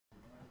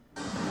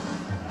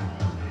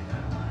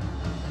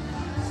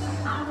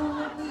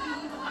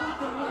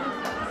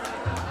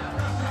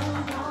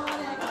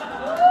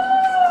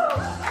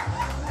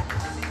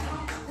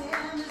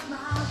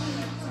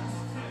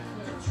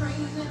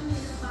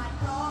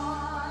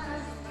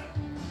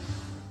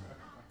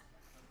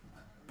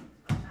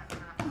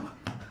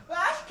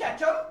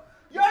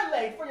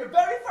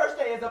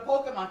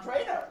Pokemon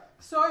trainer.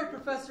 Sorry,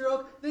 Professor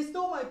Oak. They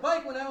stole my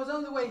bike when I was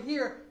on the way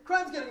here.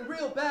 Crime's getting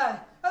real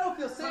bad. I don't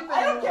feel safe anymore.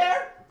 I don't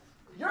care.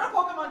 You're a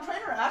Pokemon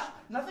trainer, Ash.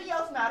 Nothing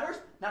else matters.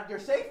 Not your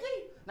safety,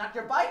 not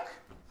your bike,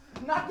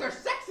 not your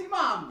sexy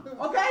mom.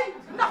 Okay?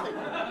 Nothing.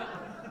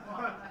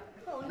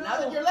 Oh, no. Now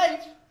that you're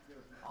late,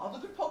 all the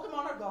good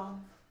Pokemon are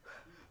gone.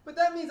 But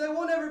that means I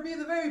won't ever be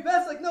the very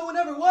best like no one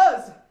ever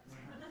was.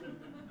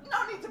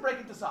 No need to break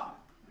into song.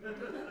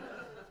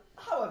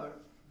 However,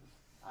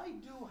 I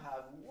do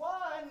have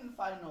one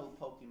final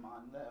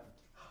Pokemon left.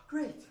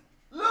 Great.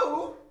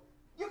 Lou,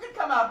 you can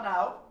come out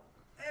now.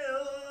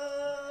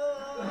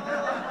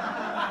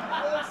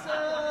 What's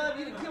up?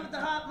 You the kid with the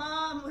hot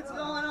mom? What's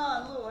going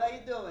on? Lou, how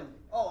you doing?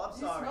 Oh, I'm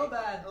sorry. You smell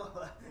bad.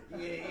 Yeah,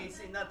 you ain't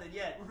seen nothing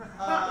yet.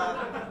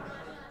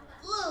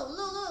 Lou.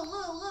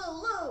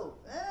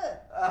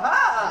 Aha!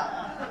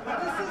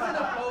 This isn't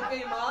a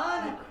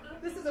Pokemon.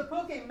 This is a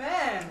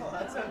PokeMAN. Oh,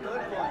 that's a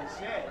good one.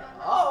 Shit.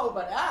 Oh,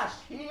 but Ash,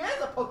 he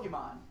is a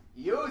Pokemon.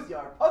 Use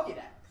your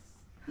Pokedex.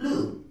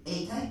 Lou,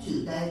 a type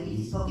 2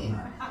 diabetes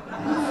Pokemon.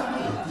 Who's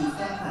rated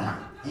 2-step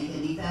hunter and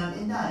can be found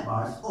in dive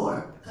bars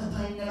or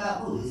complaining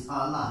about movies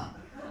online.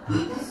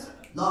 Weakness,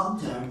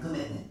 long-term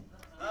commitment.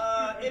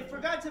 It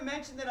forgot to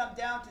mention that I'm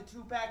down to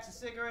 2 packs of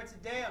cigarettes a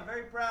day. I'm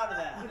very proud of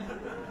that.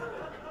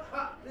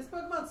 This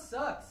Pokemon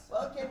sucks.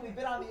 Well, kid, we've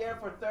been on the air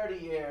for 30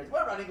 years.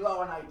 We're running low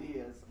on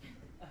ideas.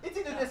 It's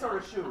either this or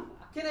a shoe.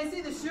 Can I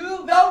see the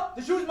shoe? No,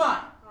 the shoe's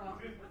mine. Oh.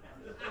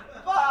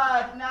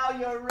 But now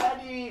you're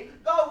ready.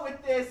 Go with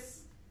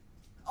this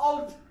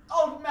old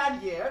man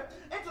here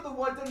into the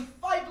woods and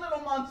fight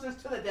little monsters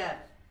to the death.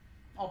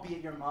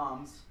 Albeit your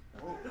mom's.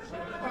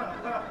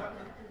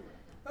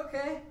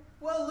 Okay.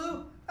 Well,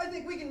 Lou, I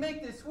think we can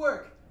make this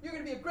work. You're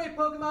going to be a great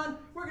Pokemon,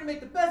 we're going to make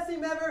the best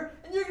team ever,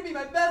 and you're going to be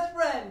my best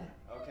friend.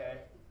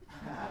 Okay.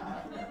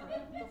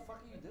 What the fuck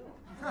are you doing?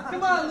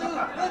 Come on, Lou,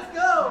 let's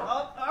go.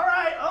 Oh, all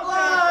right, okay.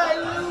 Fly,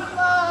 Lou,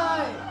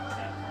 fly.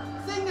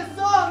 Sing the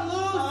song,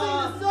 Lou, sing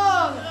the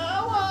song. I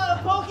want a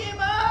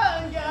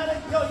Pokemon. Got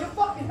it. Yo, you're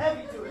fucking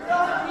heavy, dude.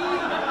 Don't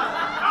eat.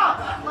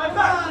 Ah, my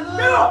back. on, Lou.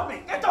 Get off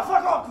me. Get the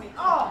fuck off me.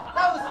 Oh.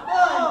 That was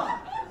fun.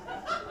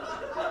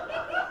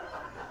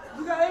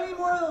 You got any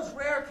more of those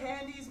rare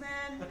candies,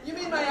 man? You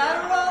mean my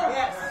Adderall?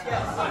 Yes.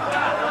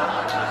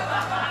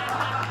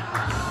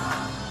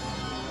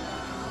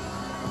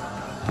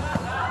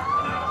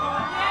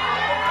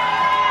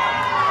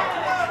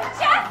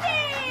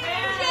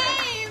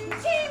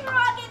 James! Team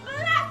Rocket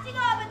blasting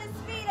off at the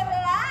speed of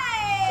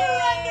light!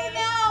 Surrender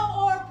now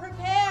or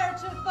prepare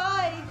to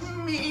fight!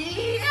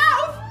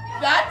 Meow!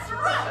 That's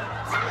right!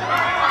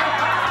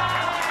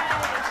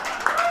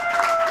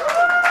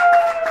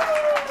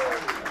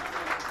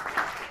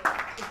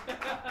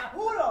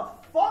 Who the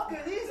fuck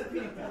are these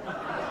people?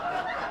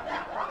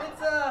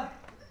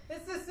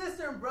 It's the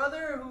sister and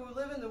brother who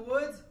live in the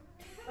woods.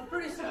 I'm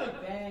pretty sure they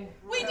bang.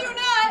 We do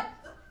not!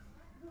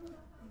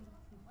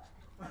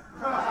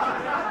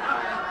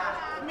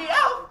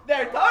 Meow!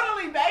 They're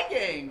totally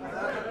banging!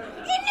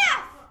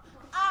 Enough!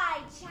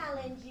 I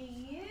challenge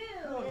you,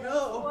 Oh, little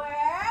no.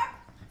 twerp,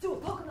 to a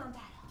Pokemon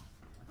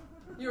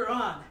battle. You're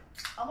on.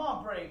 I'm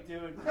on break,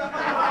 dude. Come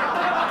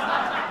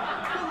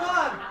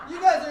on,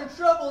 you guys are in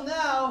trouble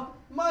now.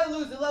 My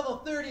Lou's at level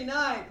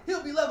 39.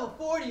 He'll be level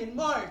 40 in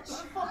March. What the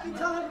fuck you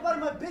telling everybody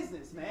my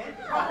business, man?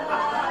 Well,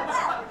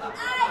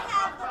 I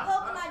have the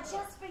Pokemon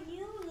just for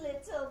you,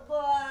 little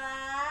boy.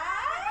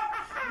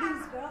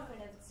 Lou's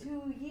girlfriend of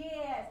 2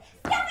 years.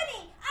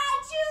 Stephanie,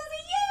 I choose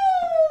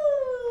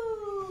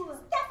you!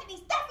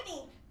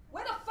 Stephanie!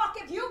 Where the fuck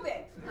have you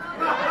been?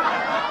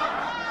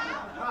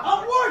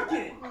 I'm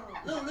working!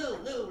 Lou.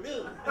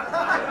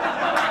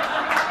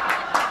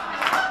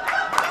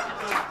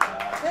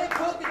 Hey,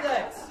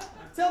 Pokedex,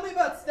 tell me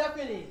about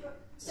Stephanie.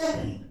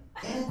 Stephanie,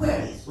 an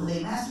Aquarius with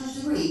a master's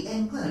degree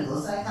in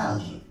clinical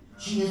psychology.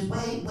 She is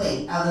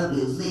way out of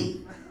Blue's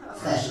league.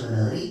 Special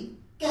ability,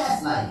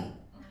 gaslighting.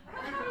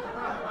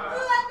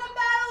 Let the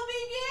battle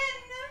begin!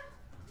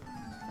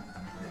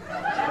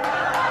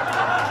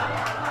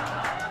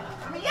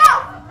 Meow!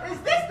 Is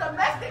this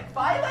domestic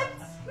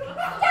violence?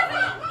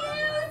 Stephanie,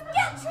 use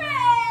guilt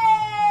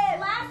trip!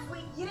 Last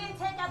week, you didn't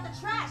take out the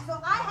trash,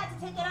 so I had to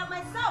take it out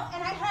myself,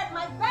 and I hurt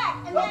my back,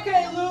 and then...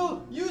 Okay,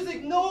 Lou, use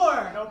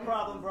ignore. No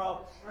problem,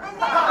 bro. And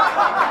then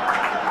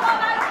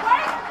I'm out of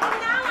work, and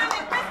now I'm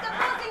at risk of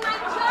losing my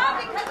job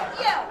because of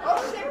you! Oh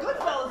shit,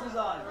 Goodfellas is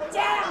on.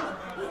 Damn!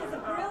 He has a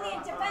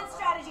brilliant defense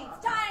strategy.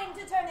 It's time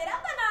to turn it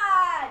up a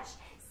notch!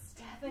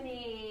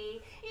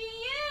 Stephanie,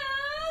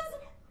 use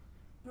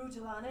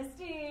brutal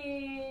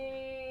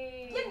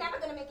honesty. You're never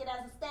gonna make it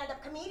as a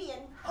stand-up comedian.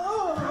 A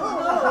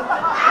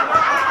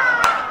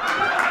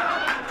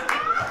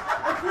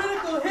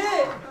critical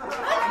hit.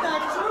 That's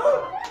not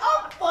true.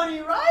 I'm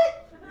funny, right?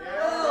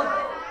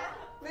 Well,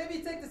 maybe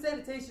take the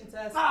sanitation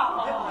test.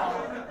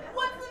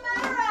 What's the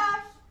matter,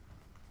 Ash?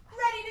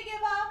 Ready to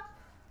give up?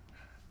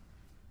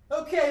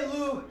 Okay,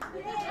 Lou.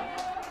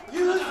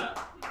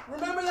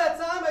 Remember that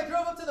time I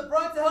drove up to the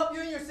Bronx to help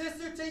you and your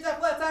sister change that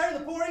flat tire in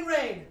the pouring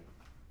rain?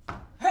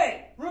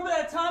 Hey, remember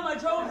that time I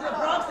drove to the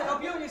Bronx to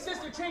help you and your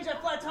sister to change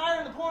that flat tire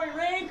in the pouring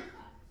rain?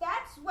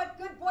 That's what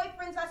good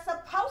boyfriends are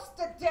supposed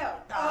to do.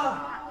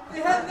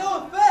 It had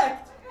no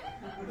effect.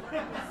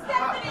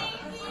 Stephanie,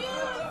 use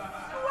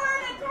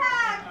word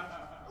attack.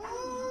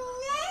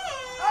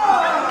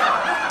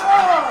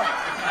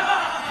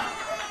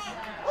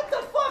 What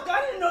the fuck?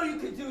 I didn't know you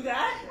could do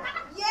that.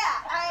 Yeah,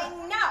 I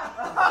know.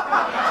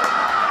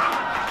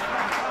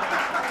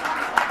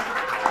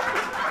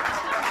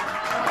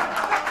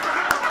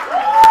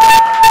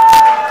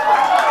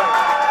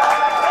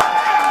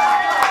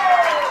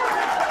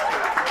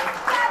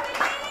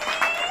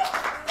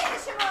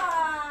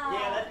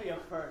 Yeah, that'd be a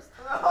first.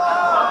 Lou,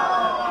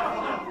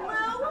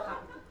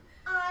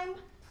 I'm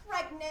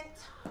pregnant.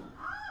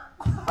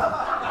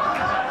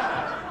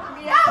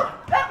 Meow!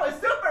 That was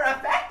super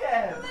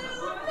effective!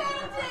 Lou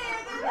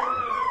fainted.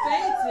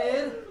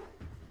 Fainted?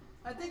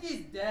 I think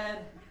he's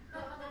dead.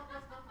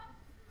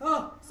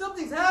 Oh,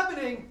 something's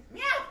happening.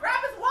 Meow!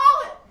 Grab his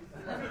wallet!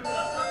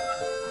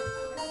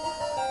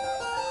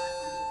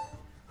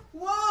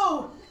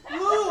 Whoa!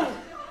 Lou!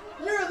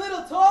 You're a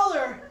little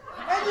taller!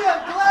 And you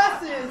have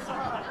glasses!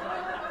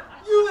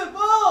 You've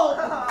evolved!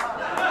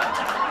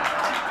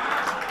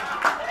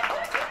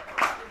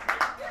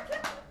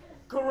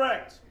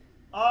 Correct.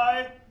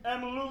 I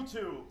am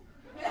Lutu.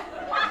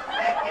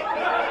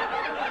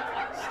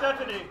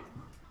 Stephanie,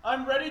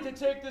 I'm ready to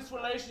take this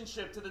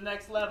relationship to the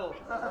next level.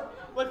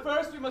 But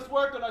first we must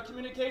work on our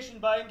communication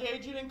by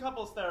engaging in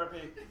couples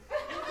therapy.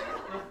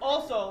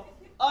 Also,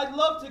 I'd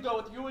love to go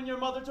with you and your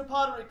mother to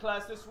pottery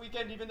class this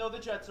weekend even though the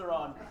Jets are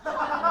on.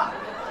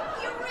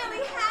 You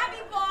really have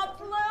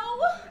evolved,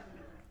 Lou.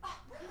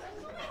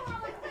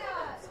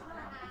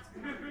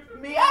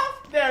 Meow!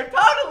 They're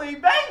totally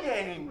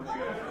banging!